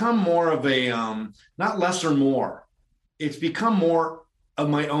it's become more of a, not less or more. It's become more of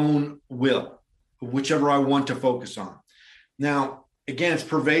my own will, whichever I want to focus on. Now, again, it's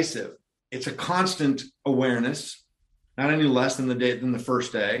pervasive. It's a constant awareness, not any less than the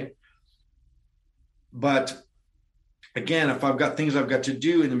first day. But again, if I've got things I've got to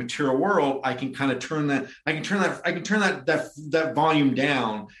do in the material world, I can kind of turn that volume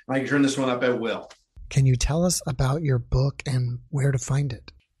down, and I can turn this one up at will. Can you tell us about your book and where to find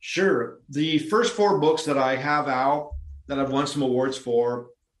it? Sure. The first 4 books that I have out that I've won some awards for,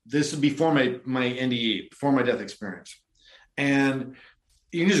 this is before my NDE, before my death experience. And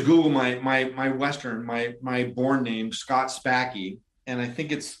you can just Google my born name, Scott Spackey, and I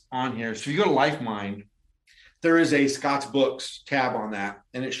think it's on here. So if you go to LifeMind, there is a Scott's Books tab on that,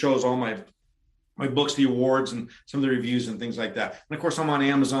 and it shows all my books, the awards, and some of the reviews and things like that. And of course, I'm on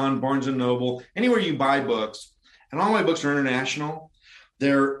Amazon, Barnes & Noble, anywhere you buy books. And all my books are international.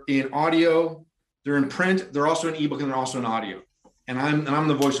 They're in audio, they're in print, they're also in ebook, and they're also in audio. And I'm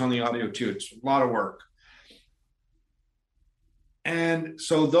the voice on the audio too. It's a lot of work. And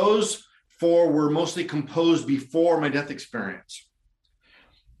so those 4 were mostly composed before my death experience.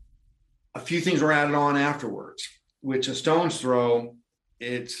 A few things were added on afterwards, which a stone's throw,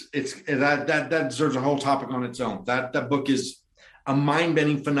 that deserves a whole topic on its own. That book is a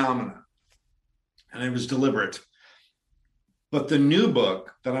mind-bending phenomenon, and it was deliberate. But the new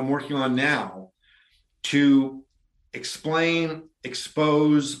book that I'm working on now to explain,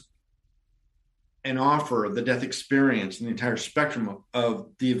 expose, and offer the death experience and the entire spectrum of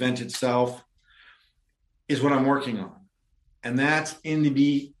the event itself is what I'm working on. And that's in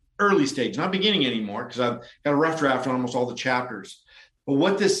the early stage, not beginning anymore, because I've got a rough draft on almost all the chapters. But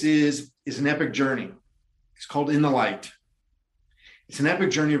what this is an epic journey. It's called In the Light. It's an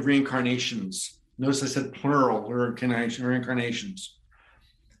epic journey of reincarnations. Notice I said plural, reincarnations.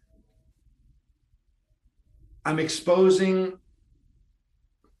 I'm exposing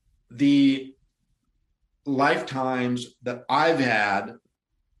the lifetimes that I've had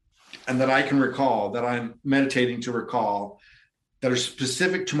and that I can recall, that I'm meditating to recall, that are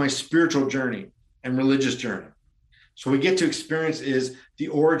specific to my spiritual journey and religious journey. So we get to experience is the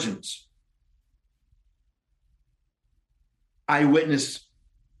origins, eyewitness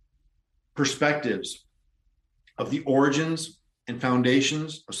perspectives of the origins and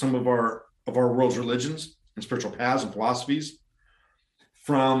foundations of some of our world's religions and spiritual paths and philosophies,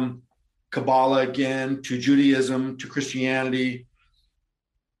 from Kabbalah again to Judaism to Christianity,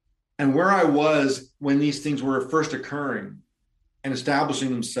 and where I was when these things were first occurring and establishing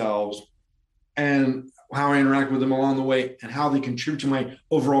themselves, and how I interact with them along the way, and how they contribute to my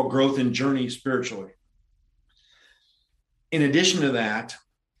overall growth and journey spiritually. In addition to that,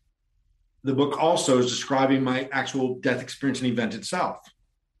 the book also is describing my actual death experience and event itself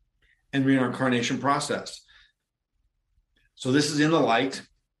and reincarnation process. So this is In the Light,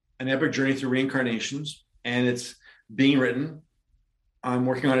 an epic journey through reincarnations, and it's being written. I'm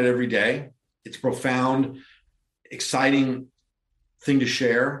working on it every day. It's a profound, exciting thing to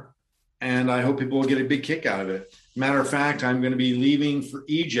share, and I hope people will get a big kick out of it. Matter of fact, I'm going to be leaving for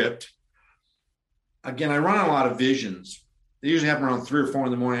Egypt. Again, I run on a lot of visions. They usually happen around 3 or 4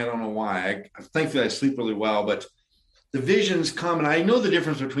 in the morning. I don't know why. Thankfully, I sleep really well, but the visions come, and I know the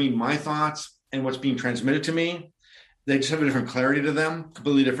difference between my thoughts and what's being transmitted to me. They just have a different clarity to them,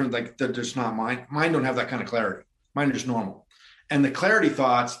 completely different. Like they're just not mine. Mine don't have that kind of clarity. Mine are just normal. And the clarity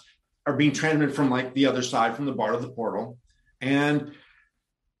thoughts are being transmitted from like the other side, from the bar of the portal. And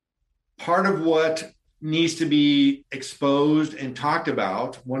part of what needs to be exposed and talked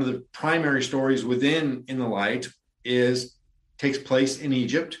about, one of the primary stories within In the Light takes place in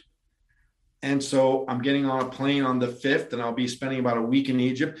Egypt. And so I'm getting on a plane on the 5th, and I'll be spending about a week in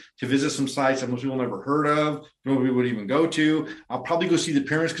Egypt to visit some sites that most people never heard of, nobody would even go to. I'll probably go see the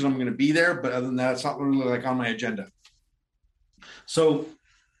pyramids because I'm going to be there, but other than that, it's not really like on my agenda. So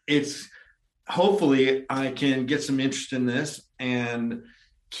it's hopefully I can get some interest in this and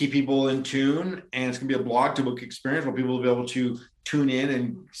keep people in tune. And it's going to be a blog to book experience where people will be able to tune in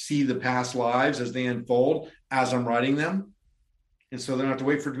and see the past lives as they unfold as I'm writing them. And so they don't have to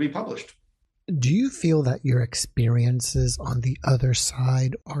wait for it to be published. Do you feel that your experiences on the other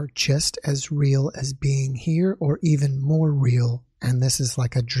side are just as real as being here, or even more real, and this is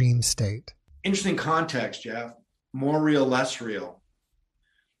like a dream state? Interesting context, Jeff. More real, less real.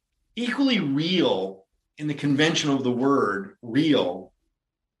 Equally real in the convention of the word real,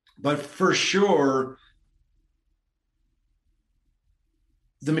 but for sure,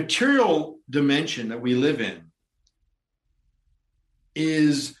 the material dimension that we live in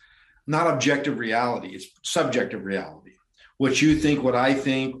is not objective reality. It's subjective reality. What you think, what I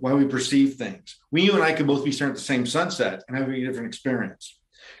think, why we perceive things. You and I could both be staring at the same sunset and having a different experience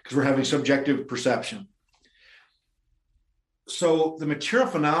because we're having subjective perception. So the material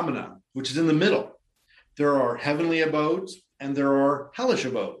phenomena, which is in the middle, there are heavenly abodes and there are hellish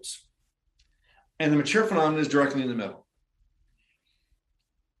abodes. And the material phenomenon is directly in the middle.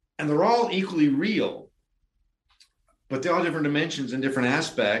 And they're all equally real, but they all have different dimensions and different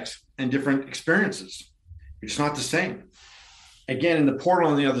aspects and different experiences. It's not the same. Again, in the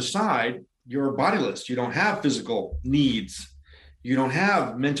portal on the other side, you're bodiless. You don't have physical needs. You don't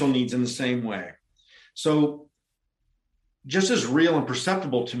have mental needs in the same way. So just as real and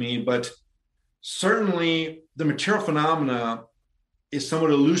perceptible to me, but certainly the material phenomena is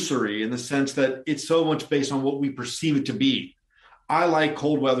somewhat illusory in the sense that it's so much based on what we perceive it to be. I like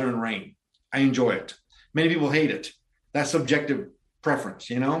cold weather and rain. I enjoy it. Many people hate it. That's subjective preference,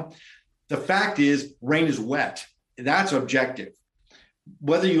 you know? The fact is, rain is wet. That's objective.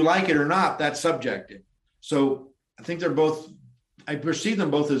 Whether you like it or not, that's subjective. So I think I perceive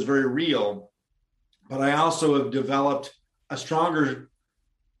them both as very real, but I also have developed a stronger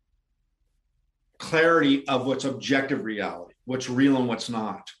clarity of what's objective reality, what's real and what's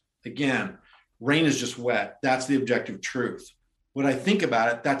not. Again, rain is just wet. That's the objective truth. What I think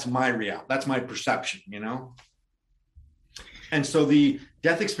about it, that's my reality. That's my perception, you know? And so the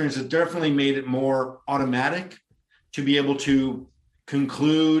death experience has definitely made it more automatic to be able to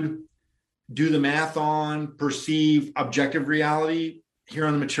conclude, do the math on, perceive objective reality here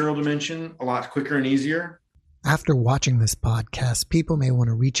on the material dimension a lot quicker and easier. After watching this podcast, people may want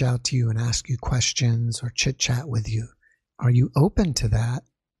to reach out to you and ask you questions or chit-chat with you. Are you open to that?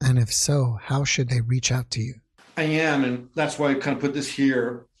 And if so, how should they reach out to you? I am, and that's why I kind of put this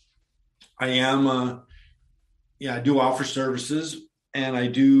here. I am, I do offer services, and I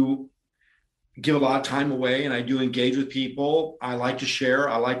do give a lot of time away, and I do engage with people. I like to share.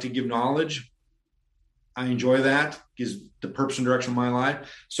 I like to give knowledge. I enjoy that. Gives the purpose and direction of my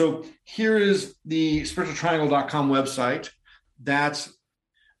life. So here is the spiritualtriangle.com website. That's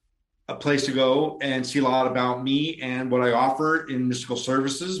a place to go and see a lot about me and what I offer in mystical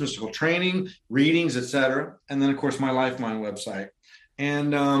services, mystical training, readings, etc. And then, of course, my Lifeline website.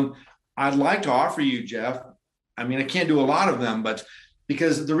 And I'd like to offer you, Jeff, I mean, I can't do a lot of them, but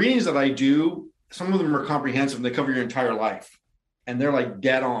because the readings that I do, some of them are comprehensive. They cover your entire life. And they're like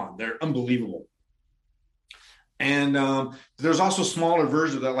dead on. They're unbelievable. And there's also smaller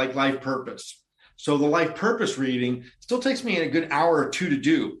versions of that, like Life Purpose. So the Life Purpose reading still takes me a good hour or two to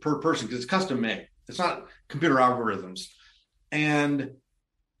do per person because it's custom made. It's not computer algorithms. And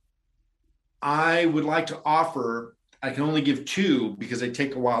I would like to offer, I can only give two because they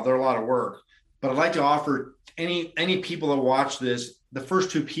take a while. They're a lot of work. But I'd like to offer any people that watch this, the first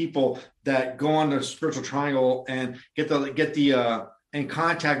two people that go on the Spiritual Triangle and get the and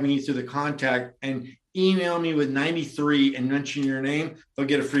contact me through the contact and email me with 93 and mention your name, they'll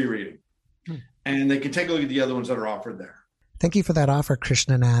get a free reading. And they can take a look at the other ones that are offered there. Thank you for that offer,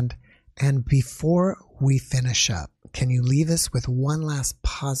 Krishnanand. And before we finish up, can you leave us with one last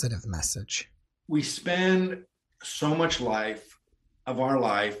positive message? We spend so much of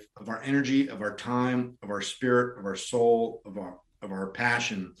our energy, of our time, of our spirit, of our soul, of our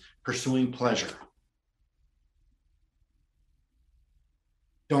passion, pursuing pleasure.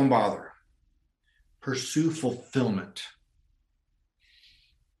 Don't bother. Pursue fulfillment.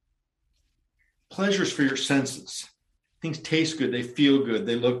 Pleasures for your senses. Things taste good, they feel good,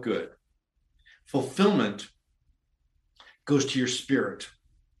 they look good. Fulfillment goes to your spirit.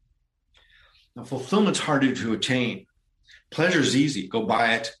 Now, fulfillment's harder to attain. Pleasure is easy. Go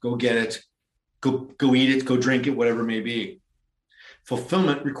buy it, go get it, go eat it, go drink it, whatever it may be.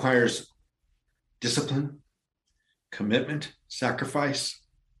 Fulfillment requires discipline, commitment, sacrifice,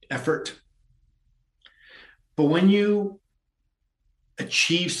 effort. But when you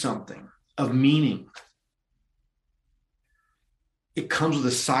achieve something of meaning, it comes with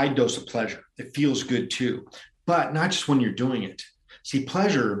a side dose of pleasure. It feels good too, but not just when you're doing it. See,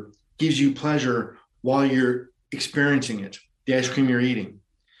 pleasure gives you pleasure while you're experiencing it, the ice cream you're eating.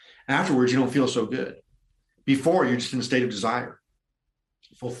 Afterwards, you don't feel so good. Before, you're just in a state of desire.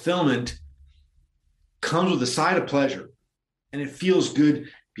 Fulfillment comes with a side of pleasure, and it feels good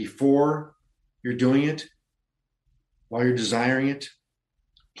before you're doing it, while you're desiring it,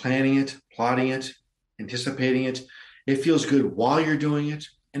 planning it, plotting it, anticipating it. It feels good while you're doing it,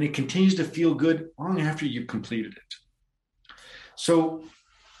 and it continues to feel good long after you've completed it. So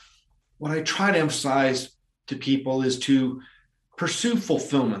what I try to emphasize to people is to pursue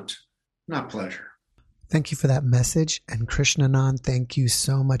fulfillment, not pleasure. Thank you for that message. And Krishnanand, thank you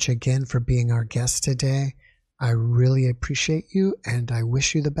so much again for being our guest today. I really appreciate you, and I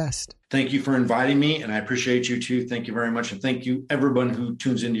wish you the best. Thank you for inviting me, and I appreciate you too. Thank you very much. And thank you, everyone who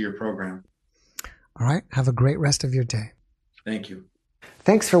tunes into your program. All right. Have a great rest of your day. Thank you.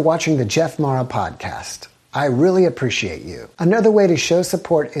 Thanks for watching the Jeff Mara podcast. I really appreciate you. Another way to show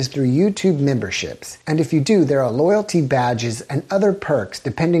support is through YouTube memberships. And if you do, there are loyalty badges and other perks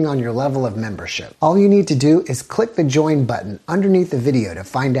depending on your level of membership. All you need to do is click the join button underneath the video to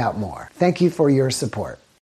find out more. Thank you for your support.